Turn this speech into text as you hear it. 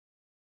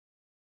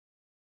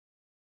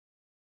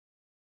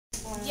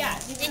Yeah,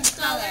 different Each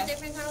color, color.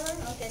 different color?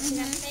 Okay, so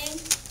that thing.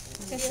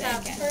 Just You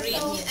have second.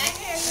 purple,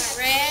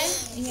 red,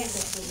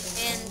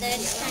 and then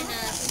kind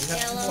of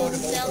yellow,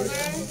 silver,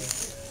 and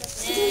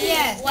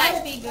Yes, that white.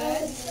 would be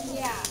good.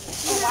 Yeah.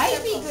 Oh, white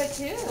would be good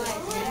too.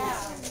 Yeah.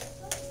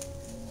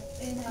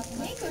 I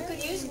think we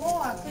could use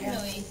more,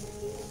 couldn't we?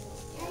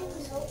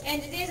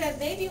 And these are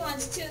baby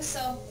ones too,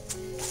 so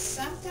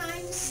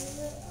sometimes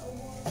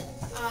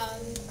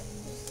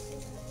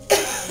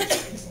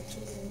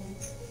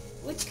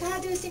which color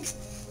do you think?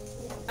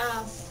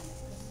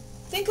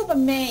 Think of a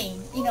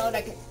name,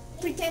 like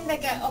pretend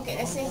like okay,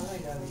 let's say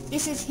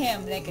this is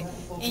him, like,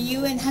 and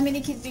you, and how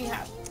many kids do you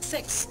have?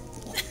 6.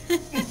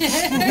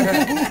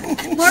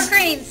 More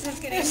creams.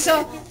 Just kidding.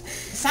 So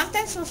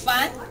sometimes for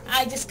fun,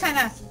 I just kind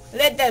of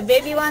let the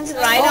baby ones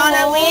ride on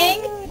a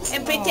wing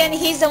and pretend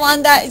he's the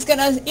one that is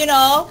gonna,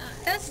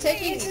 That's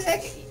take you to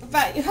the.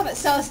 But you have it.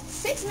 So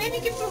 6, maybe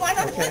you can put one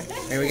on. Okay.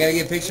 Hey, we gotta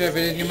get a picture of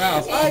it in your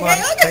mouth. Okay,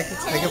 Okay,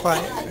 take a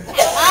bite.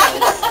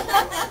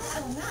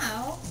 So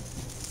now,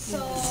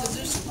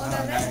 for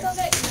the rest of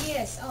it,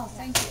 yes. Oh,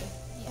 thank you.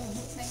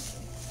 Yes, thank you.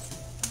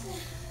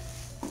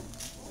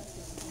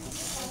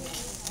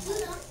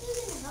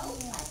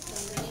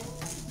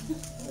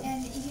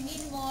 And if you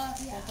need more,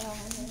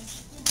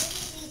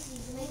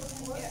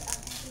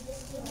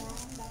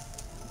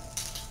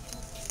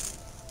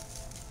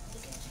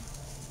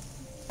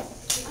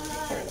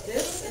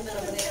 This, and then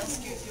I'm going to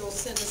ask you if you'll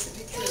send us a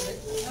picture of it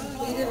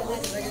completed, and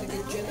then I got to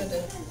get Jenna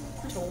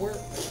to work.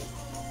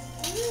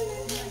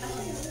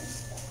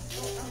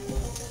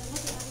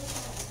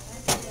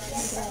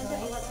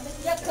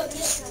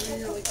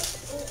 Really.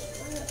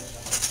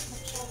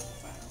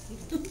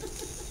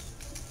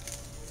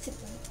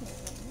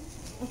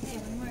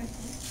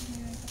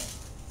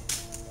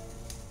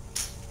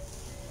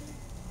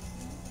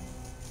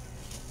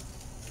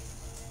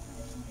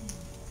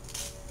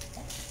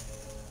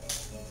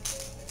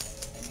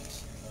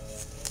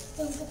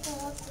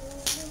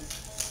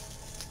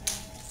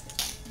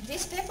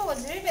 This paper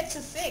was a little bit too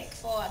thick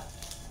for a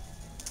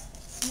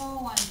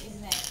small one,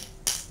 isn't it?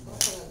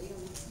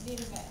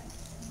 Little bit.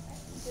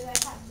 Should I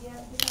cut the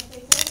other piece of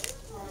paper?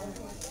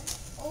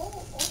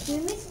 Oh,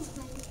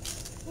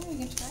 Oh, you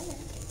can try it.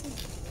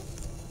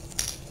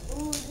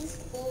 oh, this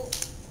cool.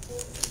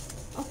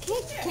 Okay,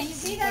 can you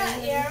see that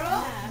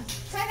arrow?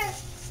 Kind of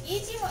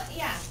easy one,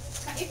 yeah.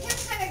 You can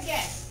kind of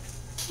guess.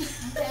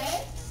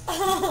 Okay?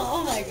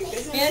 Oh my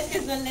goodness. Mira, es que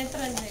son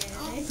letras de...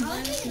 Oh, no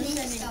en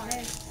inglés.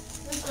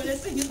 Por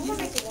eso yo pienso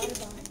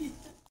que